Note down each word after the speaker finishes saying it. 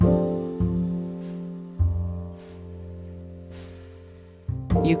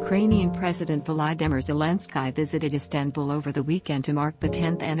Ukrainian President Volodymyr Zelensky visited Istanbul over the weekend to mark the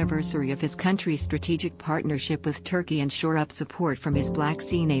 10th anniversary of his country's strategic partnership with Turkey and shore up support from his Black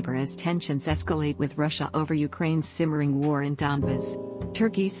Sea neighbor as tensions escalate with Russia over Ukraine's simmering war in Donbas.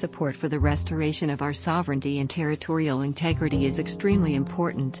 Turkey's support for the restoration of our sovereignty and territorial integrity is extremely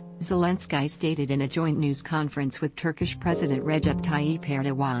important, Zelensky stated in a joint news conference with Turkish President Recep Tayyip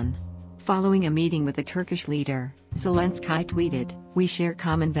Erdogan. Following a meeting with the Turkish leader, Zelensky tweeted, "We share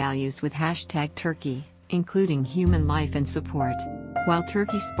common values with #Turkey, including human life and support." While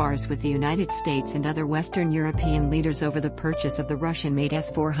Turkey spars with the United States and other Western European leaders over the purchase of the Russian-made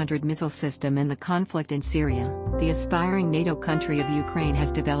S-400 missile system in the conflict in Syria, the aspiring NATO country of Ukraine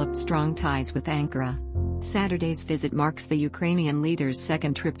has developed strong ties with Ankara. Saturday's visit marks the Ukrainian leader's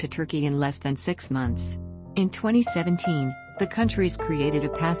second trip to Turkey in less than 6 months. In 2017, the countries created a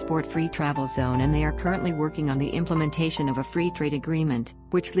passport-free travel zone, and they are currently working on the implementation of a free trade agreement,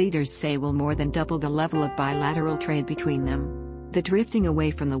 which leaders say will more than double the level of bilateral trade between them. The drifting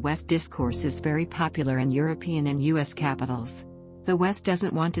away from the West discourse is very popular in European and US capitals. The West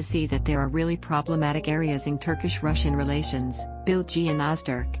doesn't want to see that there are really problematic areas in Turkish-Russian relations, Bilgehan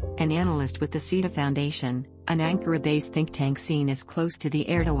Öztürk, an analyst with the SITA Foundation, an Ankara-based think tank seen as close to the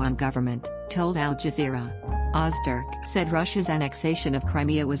Erdogan government, told Al Jazeera. Öztürk said Russia's annexation of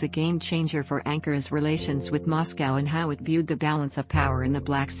Crimea was a game-changer for Ankara's relations with Moscow and how it viewed the balance of power in the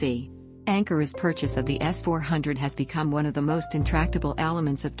Black Sea. Ankara's purchase of the S-400 has become one of the most intractable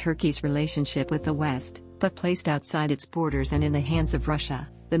elements of Turkey's relationship with the West, but placed outside its borders and in the hands of Russia,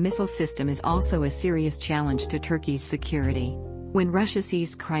 the missile system is also a serious challenge to Turkey's security. When Russia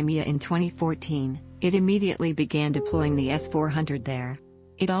seized Crimea in 2014, it immediately began deploying the S-400 there.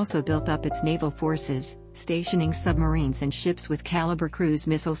 It also built up its naval forces, stationing submarines and ships with Caliber cruise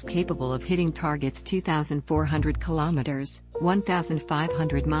missiles capable of hitting targets 2,400 kilometers,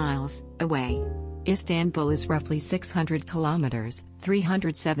 1,500 miles, away. Istanbul is roughly 600 kilometers,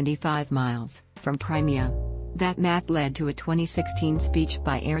 375 miles, from Crimea. That math led to a 2016 speech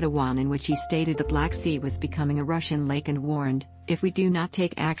by Erdogan in which he stated the Black Sea was becoming a Russian lake and warned, "If we do not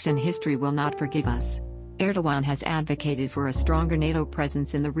take action, history will not forgive us." Erdogan has advocated for a stronger NATO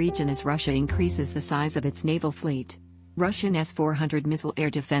presence in the region as Russia increases the size of its naval fleet. Russian S-400 missile air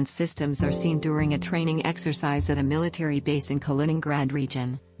defense systems are seen during a training exercise at a military base in Kaliningrad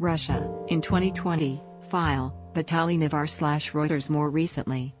region, Russia, in 2020. File, Vitaly Navar/Reuters. More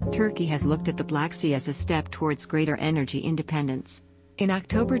recently, Turkey has looked at the Black Sea as a step towards greater energy independence. In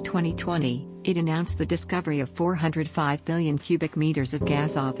October 2020, it announced the discovery of 405 billion cubic meters of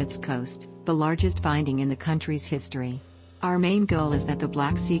gas off its coast, the largest finding in the country's history. "Our main goal is that the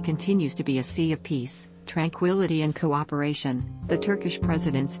Black Sea continues to be a sea of peace, tranquility and cooperation," the Turkish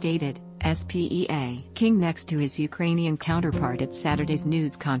president stated, SPEA King next to his Ukrainian counterpart at Saturday's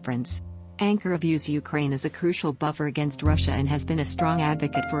news conference. Ankara views Ukraine as a crucial buffer against Russia and has been a strong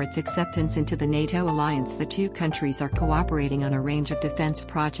advocate for its acceptance into the NATO alliance. The two countries are cooperating on a range of defense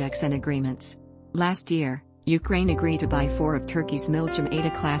projects and agreements. Last year, Ukraine agreed to buy 4 of Turkey's Milgem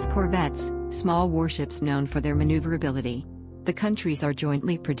Ada-class corvettes, small warships known for their maneuverability. The countries are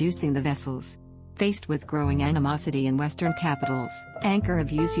jointly producing the vessels. Faced with growing animosity in Western capitals, Ankara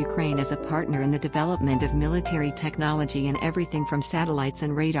views Ukraine as a partner in the development of military technology in everything from satellites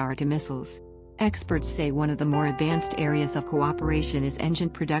and radar to missiles. Experts say one of the more advanced areas of cooperation is engine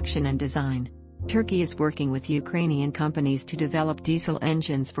production and design. Turkey is working with Ukrainian companies to develop diesel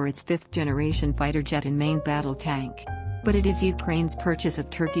engines for its 5th-generation fighter jet and main battle tank. But it is Ukraine's purchase of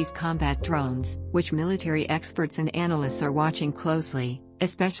Turkey's combat drones, which military experts and analysts are watching closely,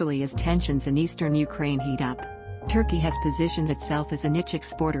 especially as tensions in eastern Ukraine heat up. Turkey has positioned itself as a niche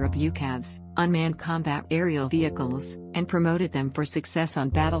exporter of UCAVs, unmanned combat aerial vehicles, and promoted them for success on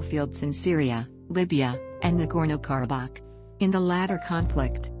battlefields in Syria, Libya, and Nagorno-Karabakh. In the latter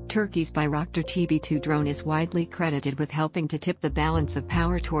conflict, Turkey's Bayraktar TB2 drone is widely credited with helping to tip the balance of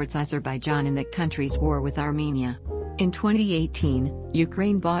power towards Azerbaijan in that country's war with Armenia. In 2018,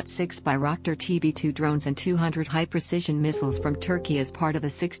 Ukraine bought 6 Bayraktar TB2 drones and 200 high-precision missiles from Turkey as part of a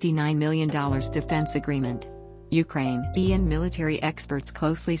 $69 million defense agreement. Ukrainian military experts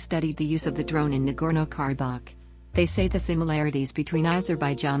closely studied the use of the drone in Nagorno-Karabakh. They say the similarities between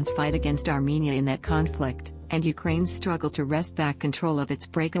Azerbaijan's fight against Armenia in that conflict, and Ukraine's struggle to wrest back control of its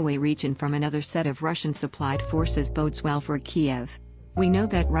breakaway region from another set of Russian-supplied forces bodes well for Kiev. "We know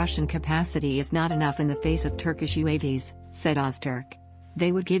that Russian capacity is not enough in the face of Turkish UAVs," said Öztürk.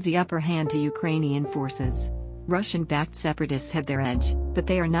 "They would give the upper hand to Ukrainian forces. Russian-backed separatists have their edge, but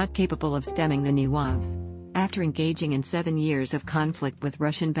they are not capable of stemming the new waves." After engaging in 7 years of conflict with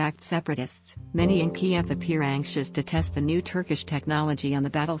Russian-backed separatists, many in Kiev appear anxious to test the new Turkish technology on the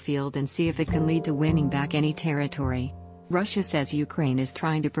battlefield and see if it can lead to winning back any territory. Russia says Ukraine is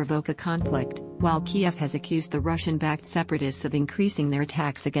trying to provoke a conflict, while Kiev has accused the Russian-backed separatists of increasing their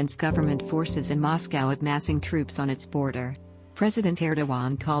attacks against government forces and Moscow of massing troops on its border. President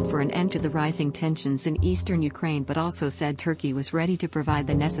Erdogan called for an end to the rising tensions in eastern Ukraine but also said Turkey was ready to provide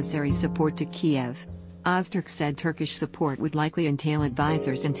the necessary support to Kiev. Öztürk said Turkish support would likely entail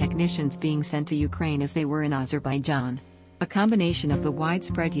advisors and technicians being sent to Ukraine as they were in Azerbaijan. A combination of the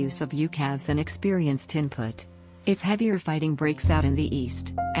widespread use of UCAVs and experienced input. If heavier fighting breaks out in the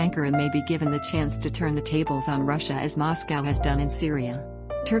east, Ankara may be given the chance to turn the tables on Russia as Moscow has done in Syria.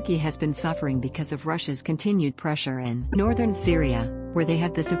 Turkey has been suffering because of Russia's continued pressure in northern Syria, where they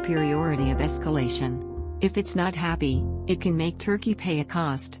have the superiority of escalation. If it's not happy, it can make Turkey pay a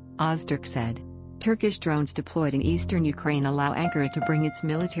cost, Öztürk said. Turkish drones deployed in eastern Ukraine allow Ankara to bring its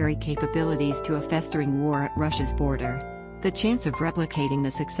military capabilities to a festering war at Russia's border. The chance of replicating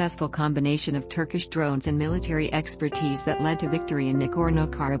the successful combination of Turkish drones and military expertise that led to victory in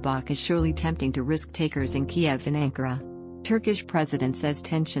Nagorno-Karabakh is surely tempting to risk-takers in Kiev and Ankara. Turkish president says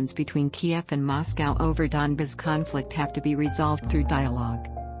tensions between Kiev and Moscow over Donbas conflict have to be resolved through dialogue.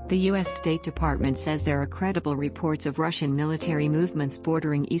 The U.S. State Department says there are credible reports of Russian military movements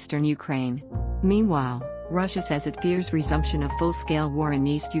bordering eastern Ukraine. Meanwhile, Russia says it fears resumption of full-scale war in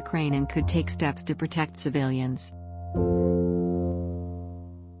East Ukraine and could take steps to protect civilians.